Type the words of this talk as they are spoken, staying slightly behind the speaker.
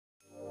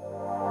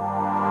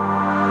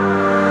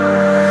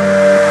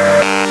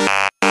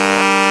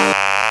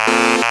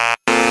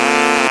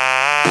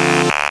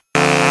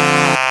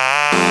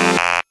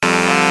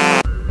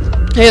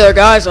Hey there,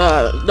 guys.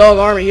 Dog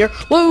Army here.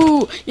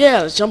 Woo!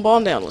 Yeah, let's jump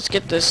on down. Let's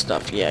get this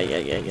stuff. Yeah.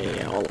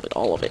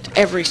 All of it.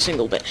 Every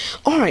single bit.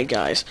 Alright,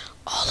 guys.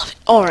 All of it.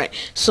 Alright.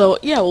 So,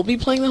 yeah, we'll be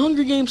playing the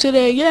Hunger Games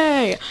today.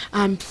 Yay!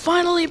 I'm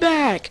finally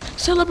back!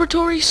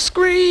 Celebratory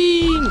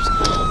screams!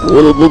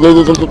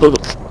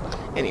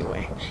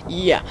 Anyway,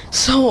 yeah.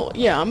 So,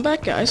 yeah, I'm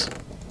back, guys.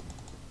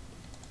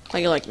 How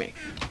you like me?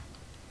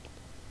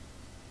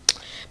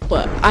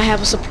 But I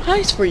have a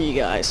surprise for you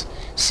guys.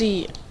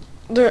 See,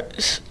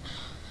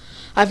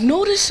 I've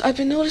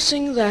been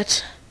noticing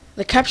that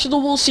the Capture the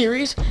Wolf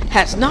series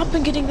has not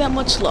been getting that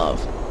much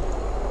love.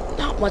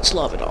 Not much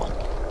love at all.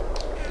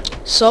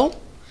 So,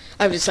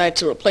 I've decided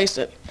to replace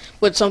it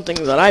with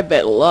something that I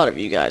bet a lot of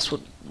you guys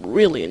would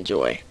really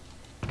enjoy.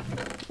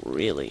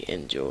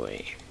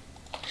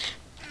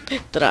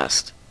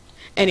 Trust.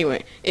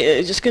 Anyway,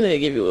 it's just gonna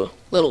give you a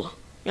little,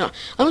 I'm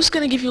just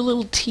gonna give you a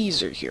little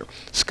teaser here.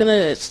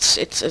 Let's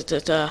see,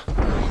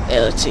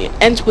 it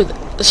ends with,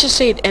 let's just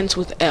say it ends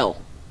with L.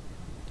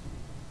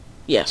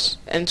 Yes,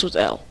 ends with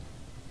L.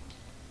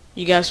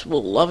 You guys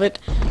will love it.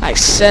 I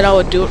said I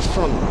would do it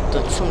from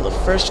the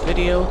first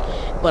video,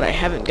 but I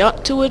haven't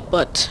got to it.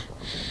 But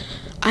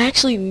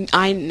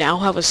I now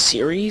have a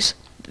series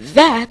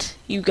that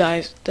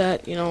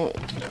that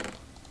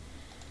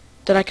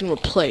I can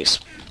replace.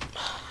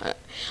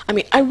 I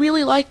mean, I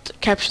really liked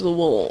Capture the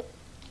Wolf,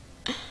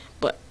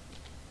 but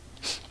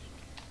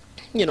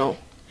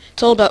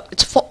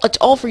it's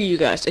all for you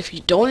guys. If you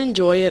don't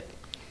enjoy it,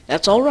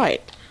 that's all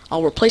right.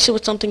 I'll replace it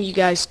with something you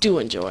guys do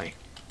enjoy.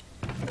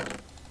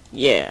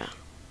 Yeah.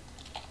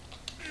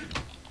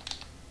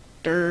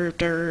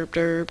 Derp.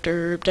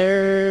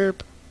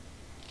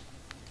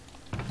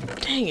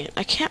 Dang it,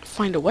 I can't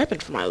find a weapon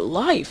for my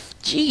life.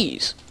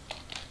 Jeez.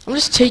 I'm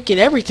just taking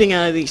everything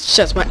out of these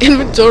chests. My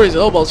inventory's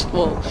almost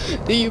full.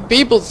 Do you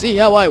people see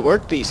how I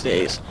work these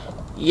days?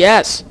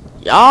 Yes.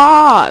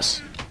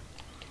 Yas.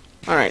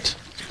 Alright.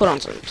 Put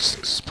on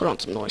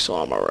some noise so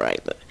I'm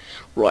alright there.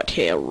 Right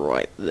here,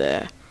 right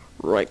there.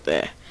 Right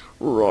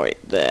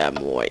there,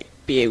 boy.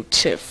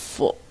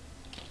 Beautiful.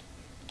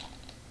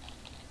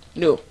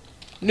 No,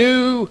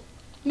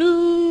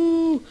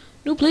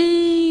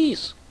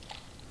 please.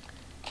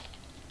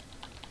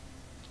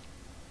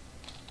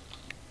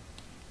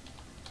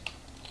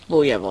 Well,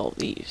 we have all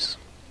these.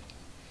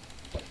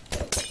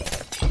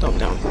 Thumb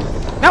down.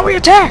 Now we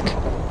attack!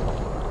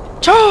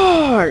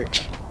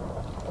 Charge!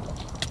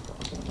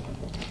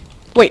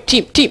 Wait,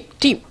 team.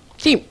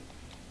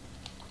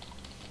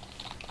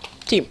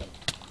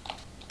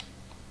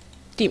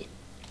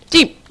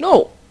 Team,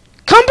 no!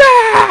 Come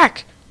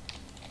back!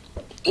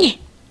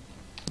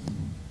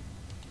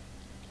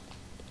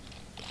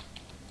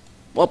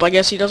 Well, I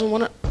guess he doesn't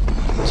want to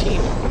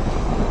team.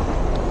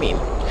 I mean,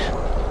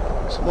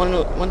 it's a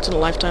once in a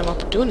lifetime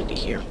opportunity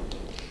here.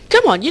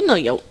 Come on,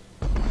 yo.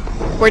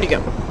 Where'd he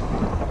go?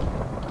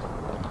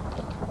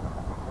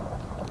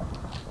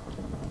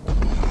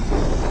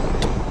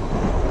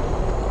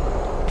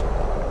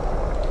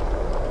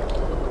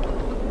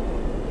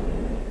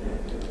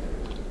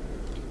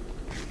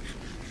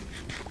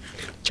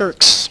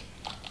 Turks.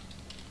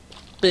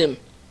 Bim.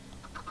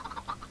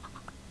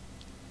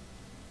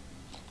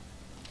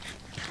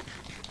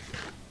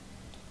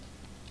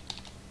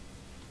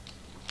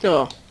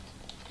 Oh.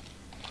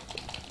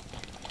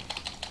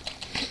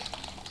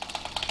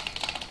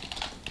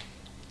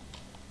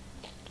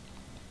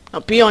 Now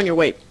be on your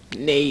way,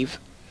 knave.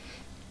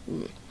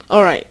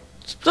 Alright.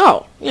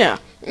 So, yeah.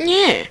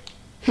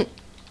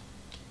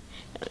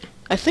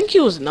 I think he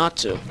was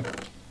Natsu.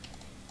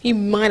 He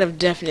might have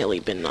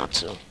definitely been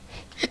Natsu.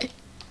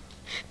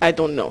 I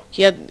don't know.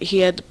 He had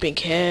the pink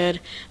head,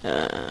 and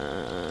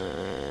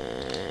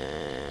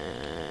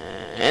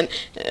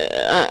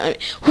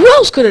who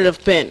else could it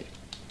have been?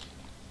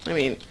 I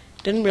mean,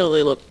 didn't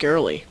really look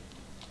girly.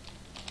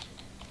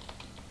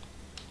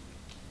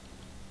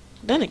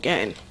 Then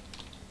again,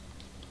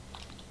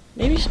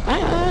 maybe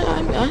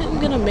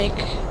I'm gonna make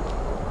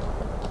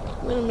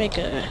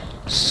a.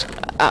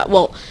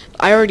 Well,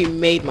 I already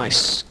made my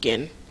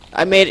skin.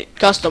 I made it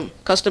custom.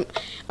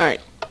 All right.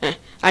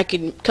 I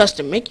can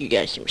custom make you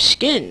guys some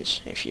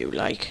skins if you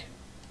like.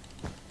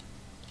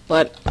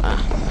 But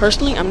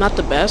personally, I'm not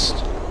the best.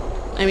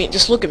 I mean,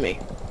 just look at me.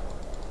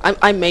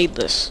 I made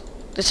this.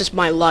 This is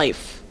my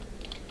life.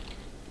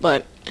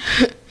 But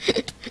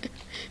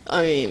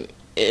I mean,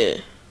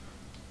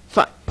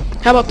 fine.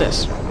 How about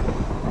this?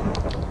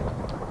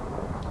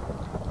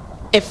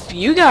 If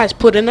you guys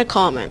put in a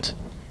comment,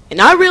 and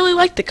I really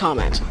like the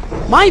comment,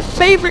 my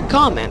favorite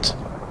comment.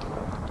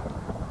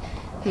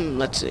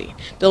 Let's see.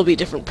 There'll be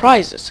different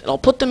prizes, and I'll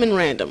put them in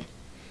random.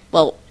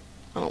 Well,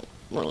 I don't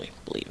really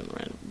believe in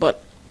random,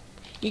 but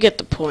you get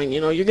the point,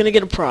 you're gonna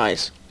get a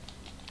prize.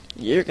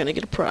 You're gonna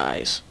get a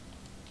prize.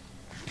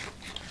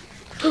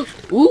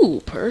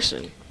 Ooh,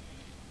 person.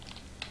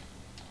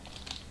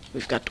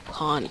 We've got to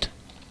hunt.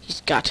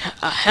 He's got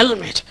a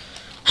helmet.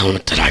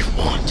 Helmet that I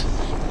want.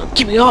 Now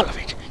give me all of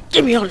it.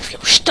 Give me all of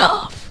your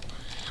stuff.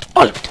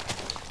 All of it.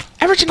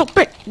 Every single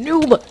bit.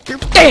 Noob, you're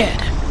dead.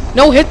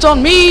 No hits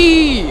on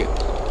me!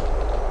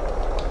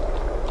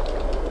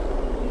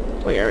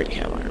 Wait, I already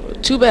have iron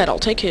boots. Too bad, I'll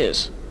take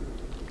his.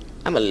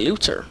 I'm a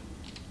looter.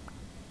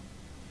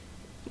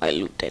 I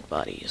loot dead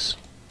bodies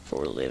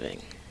for a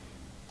living.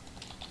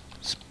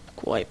 It's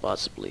quite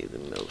possibly the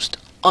most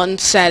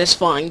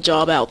unsatisfying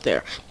job out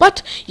there.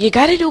 But you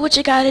gotta do what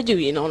you gotta do,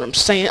 you know what I'm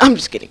saying? I'm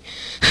just kidding.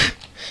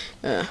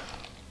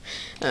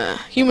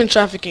 Human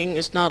trafficking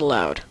is not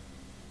allowed.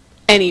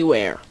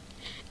 Anywhere.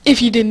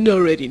 If you didn't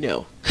already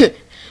know.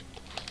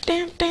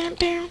 Damn, damn,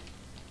 damn.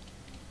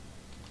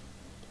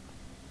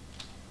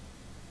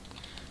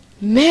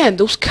 Man,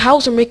 those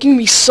cows are making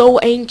me so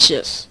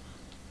anxious.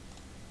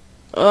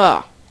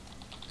 Ugh.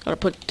 Gotta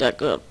put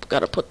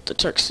the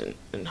Turks in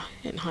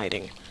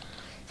hiding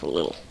for a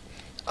little.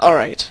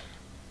 Alright.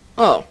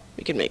 Oh,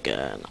 we can make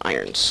an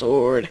iron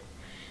sword.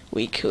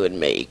 We could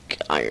make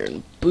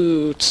iron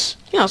boots.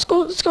 Yeah, let's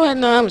go ahead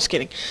and I'm just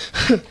kidding.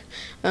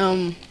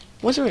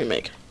 What do we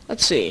make?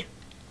 Let's see.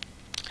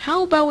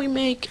 How about we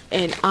make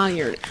an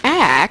iron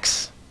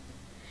axe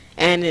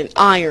and an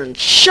iron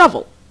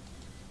shovel?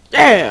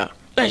 Yeah,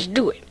 let's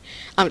do it.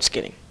 I'm just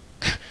kidding.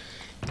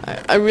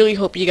 I really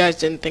hope you guys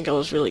didn't think I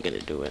was really gonna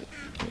do it.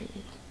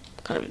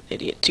 What kind of an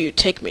idiot do you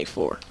take me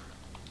for?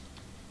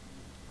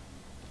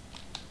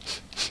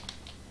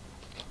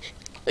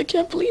 I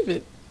can't believe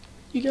it.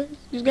 You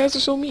guys are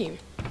so mean.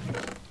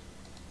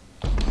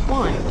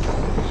 Why?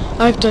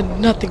 I've done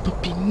nothing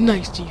but be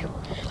nice to you.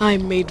 I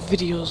made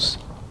videos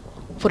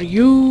for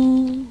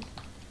you.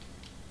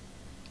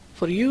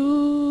 For you.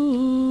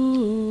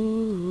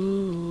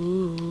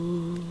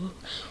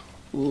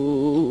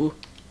 Ooh.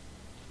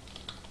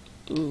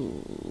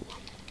 Ooh.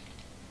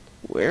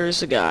 Where is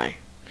the guy?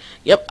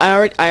 Yep,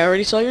 I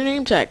already saw your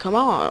name tag. Come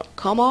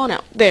on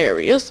out. There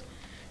he is.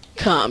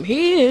 Come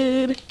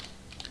here.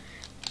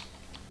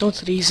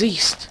 Don't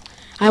resist.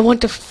 I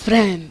want a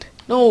friend.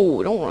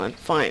 No, don't run.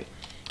 Fine.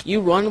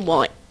 You run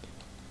while I...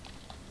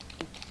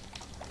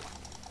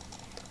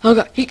 Oh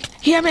god, he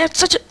had me at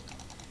such a...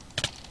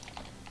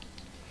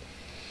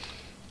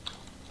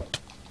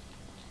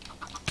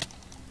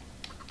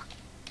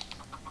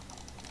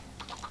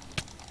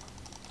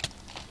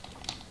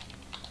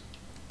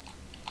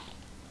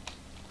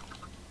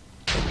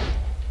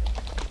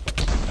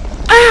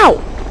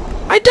 Ow!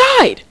 I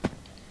died!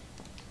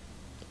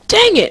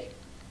 Dang it!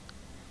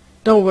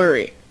 Don't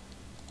worry.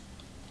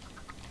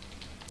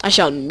 I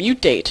shall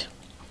mutate.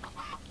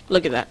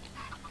 Look at that.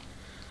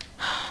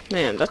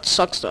 Man, that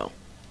sucks though.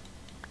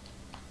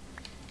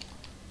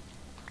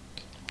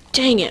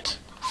 Dang it.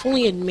 If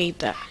only I'd made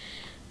that.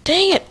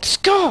 Dang it,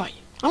 Sky!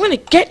 I'm gonna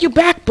get you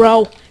back,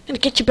 bro! I'm gonna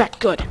get you back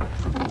good.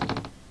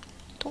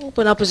 Don't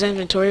open up his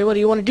inventory. What do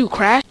you want to do,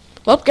 crash?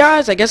 Well,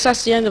 guys, I guess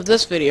that's the end of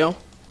this video.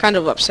 Kind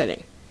of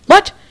upsetting.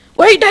 What?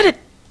 Wait, did it!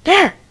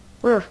 There!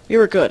 We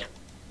were good.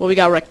 Well, we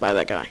got wrecked by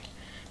that guy.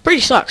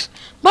 Pretty sucks.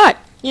 But,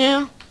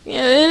 yeah,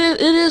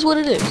 it is what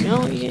it is. You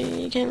know,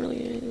 you can't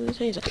really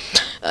change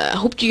that. I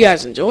hope you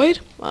guys enjoyed.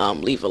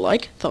 Leave a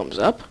like, thumbs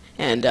up,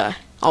 and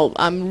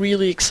I'm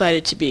really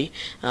excited to be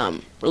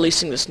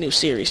releasing this new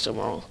series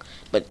tomorrow.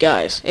 But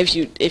guys, if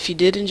you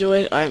did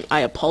enjoy it, I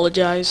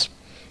apologize.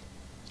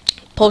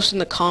 Post in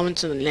the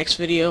comments in the next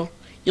video.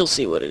 You'll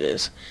see what it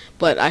is.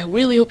 But I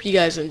really hope you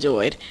guys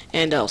enjoyed,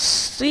 and I'll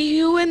see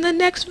you in the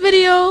next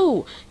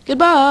video.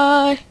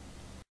 Goodbye.